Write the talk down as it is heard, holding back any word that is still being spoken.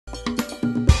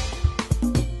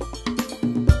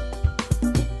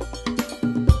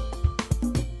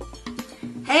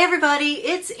Hey everybody,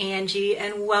 it's Angie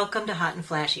and welcome to Hot and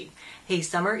Flashy. Hey,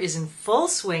 summer is in full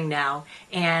swing now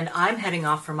and I'm heading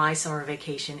off for my summer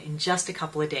vacation in just a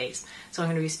couple of days. So I'm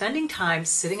going to be spending time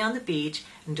sitting on the beach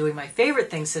and doing my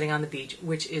favorite thing sitting on the beach,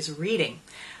 which is reading.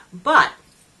 But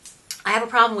I have a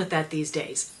problem with that these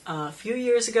days. A few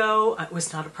years ago, it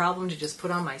was not a problem to just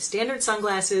put on my standard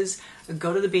sunglasses,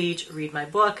 go to the beach, read my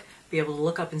book, be able to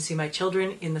look up and see my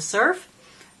children in the surf.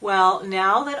 Well,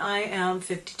 now that I am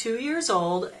 52 years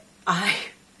old, I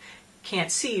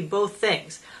can't see both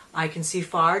things. I can see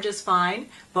far just fine,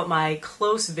 but my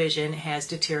close vision has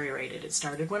deteriorated. It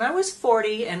started when I was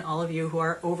 40, and all of you who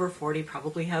are over 40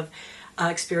 probably have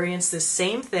experienced this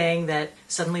same thing, that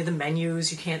suddenly the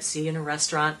menus you can't see in a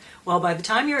restaurant. Well, by the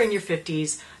time you're in your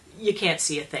 50s, you can't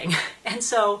see a thing. And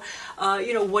so,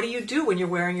 what do you do when you're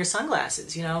wearing your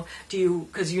sunglasses?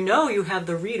 Because you have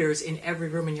the readers in every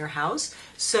room in your house.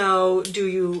 So do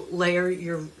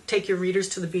you take your readers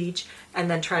to the beach and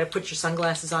then try to put your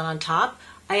sunglasses on top?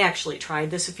 I actually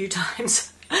tried this a few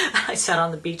times. I sat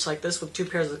on the beach like this with two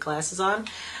pairs of glasses on.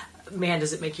 Man,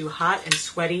 does it make you hot and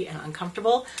sweaty and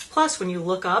uncomfortable. Plus, when you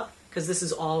look up, because this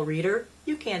is all reader,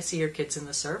 you can't see your kids in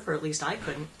the surf, or at least I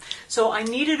couldn't. So I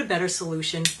needed a better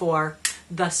solution for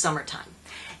the summertime.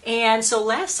 And so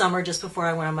last summer, just before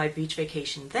I went on my beach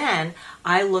vacation then,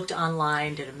 I looked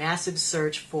online, did a massive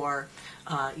search for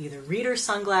either reader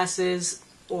sunglasses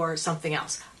or something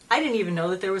else. I didn't even know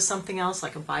that there was something else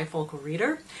like a bifocal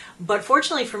reader. But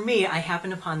fortunately for me, I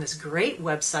happened upon this great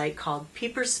website called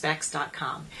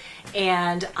peepersspecs.com.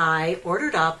 And I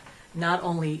ordered up not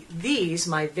only these,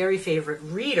 my very favorite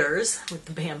readers with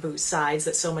the bamboo sides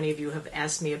that so many of you have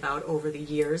asked me about over the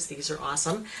years. These are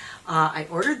awesome. I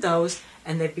ordered those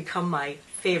and they've become my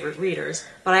favorite readers.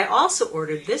 But I also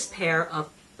ordered this pair of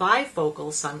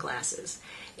bifocal sunglasses.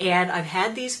 And I've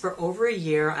had these for over a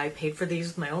year. I paid for these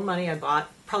with my own money. I bought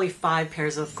probably 5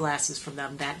 pairs of glasses from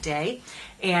them that day.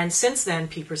 And since then,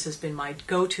 Peepers has been my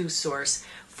go-to source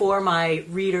for my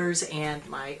readers and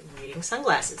my reading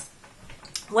sunglasses.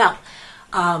 Well,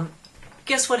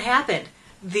 guess what happened?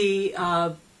 The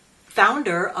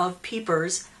founder of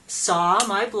Peepers saw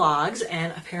my blogs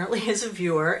and apparently is a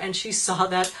viewer, and she saw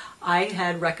that I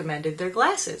had recommended their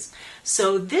glasses.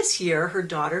 So this year, her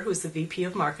daughter, who's the VP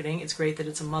of marketing, it's great that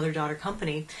it's a mother-daughter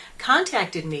company,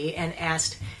 contacted me and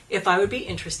asked if I would be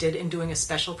interested in doing a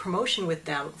special promotion with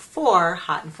them for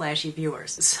Hot and Flashy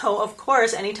viewers. So of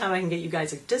course, anytime I can get you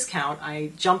guys a discount,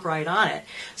 I jump right on it.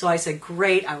 So I said,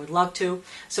 great, I would love to.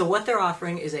 So what they're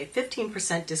offering is a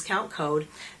 15% discount code,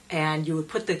 and you would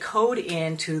put the code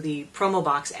into the promo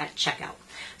box at checkout.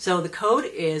 So the code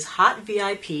is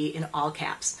HOTVIP in all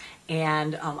caps,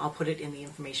 and I'll put it in the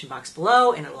information box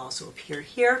below, and it will also appear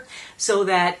here, so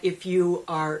that if you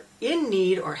are in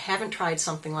need or haven't tried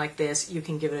something like this, you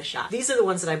can give it a shot. These are the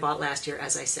ones that I bought last year,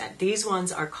 as I said. These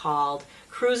ones are called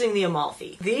Cruising the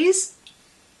Amalfi. These,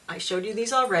 I showed you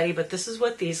these already, but this is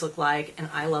what these look like, and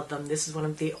I love them. This is one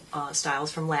of the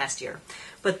styles from last year.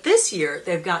 But this year,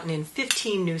 they've gotten in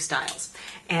 15 new styles.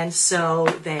 And so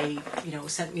they,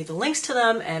 sent me the links to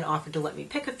them and offered to let me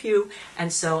pick a few.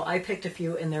 And so I picked a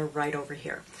few, and they're right over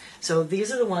here. So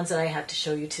these are the ones that I have to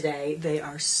show you today. They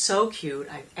are so cute.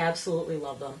 I absolutely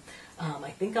love them.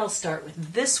 I think I'll start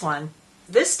with this one.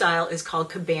 This style is called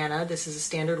Cabana. This is a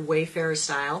standard Wayfarer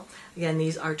style. Again,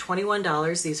 these are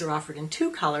 $21. These are offered in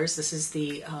 2 colors. This is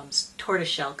the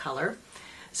tortoiseshell color.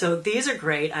 So these are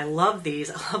great. I love these.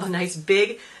 I love a nice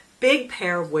big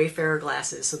pair of Wayfarer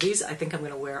glasses. So these I think I'm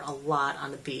going to wear a lot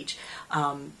on the beach.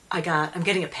 I'm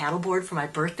getting a paddleboard for my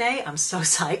birthday. I'm so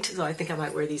psyched. So I think I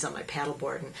might wear these on my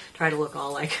paddleboard and try to look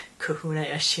all like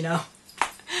kahuna-ish,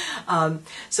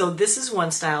 So this is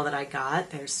one style that I got.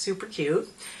 They're super cute.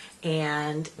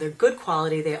 And they're good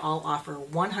quality. They all offer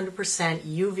 100%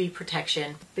 UV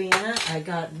protection. I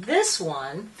got this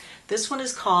one. This one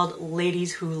is called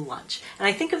Ladies Who Lunch. And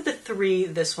I think of the 3,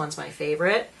 this one's my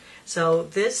favorite. So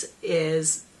this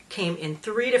came in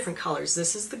 3 different colors.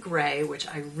 This is the gray, which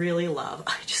I really love.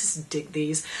 I just dig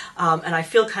these. And I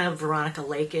feel kind of Veronica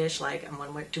Lake-ish, like I'm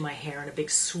going to do my hair in a big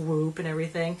swoop and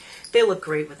everything. They look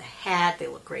great with a hat. They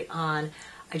look great on.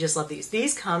 I just love these.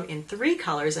 These come in 3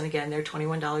 colors, and again, they're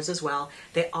 $21 as well.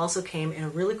 They also came in a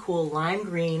really cool lime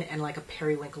green and like a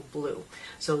periwinkle blue.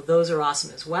 So those are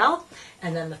awesome as well.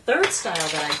 And then the 3rd style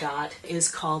that I got is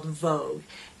called Vogue.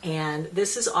 And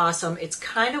this is awesome. It's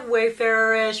kind of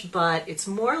Wayfarer-ish, but it's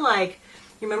more like,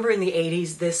 you remember in the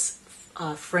 80s, this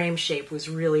frame shape was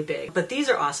really big. But these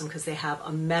are awesome because they have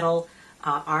a metal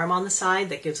arm on the side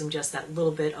that gives them just that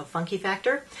little bit of funky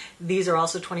factor. These are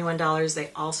also $21.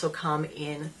 They also come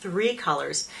in 3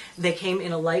 colors. They came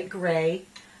in a light gray,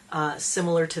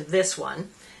 similar to this one.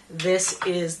 This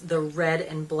is the red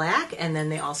and black, and then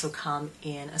they also come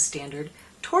in a standard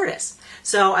tortoise.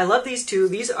 So I love these two.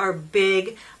 These are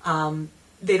big.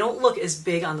 They don't look as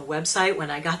big on the website.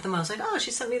 When I got them, I was like, oh,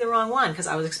 she sent me the wrong one, because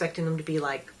I was expecting them to be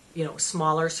like, you know,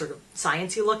 smaller, sort of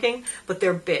sciencey looking, but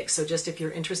they're big. So just if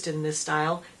you're interested in this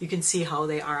style, you can see how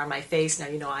they are on my face. Now,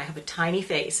 you know, I have a tiny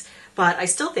face, but I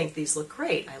still think these look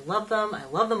great. I love them. I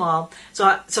love them all.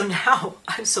 So now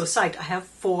I'm so psyched. I have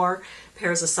 4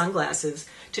 pairs of sunglasses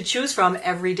to choose from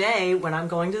every day when I'm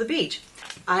going to the beach.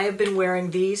 I have been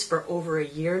wearing these for over a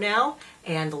year now,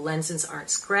 and the lenses aren't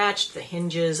scratched, the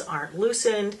hinges aren't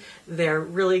loosened. They're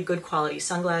really good quality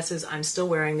sunglasses. I'm still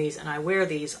wearing these, and I wear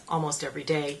these almost every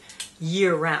day,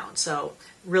 year round. So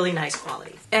really nice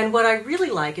quality. And what I really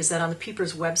like is that on the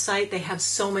Peepers website, they have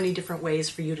so many different ways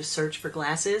for you to search for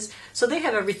glasses. So they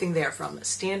have everything there, from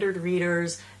standard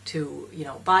readers to, you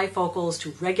know, bifocals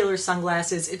to regular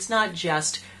sunglasses. It's not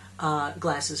just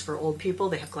glasses for old people.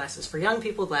 They have glasses for young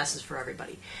people, glasses for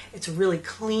everybody. It's a really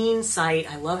clean site.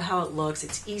 I love how it looks.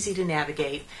 It's easy to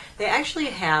navigate. They actually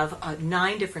have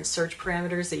 9 different search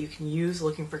parameters that you can use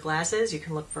looking for glasses. You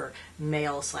can look for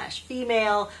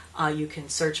male/female. You can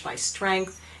search by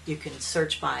strength. You can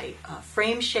search by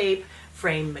frame shape,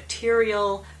 frame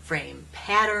material, frame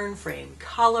pattern, frame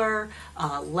color,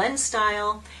 lens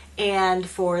style. And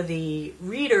for the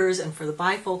readers and for the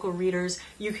bifocal readers,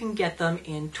 you can get them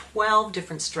in 12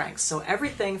 different strengths. So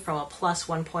everything from a plus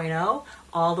 1.0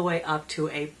 all the way up to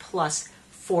a plus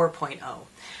 4.0.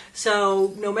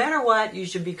 So no matter what, you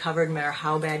should be covered no matter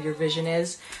how bad your vision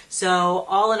is. So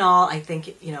all in all, I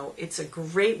think, you know, it's a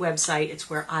great website. It's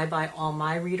where I buy all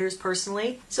my readers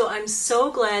personally. So I'm so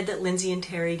glad that Lindsay and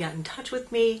Terry got in touch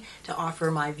with me to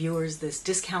offer my viewers this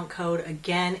discount code.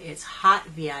 Again, it's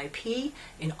HOTVIP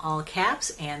in all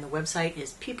caps, and the website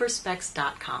is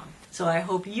peeperspecs.com. So I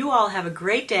hope you all have a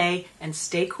great day and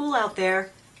stay cool out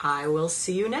there. I will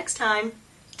see you next time.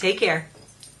 Take care.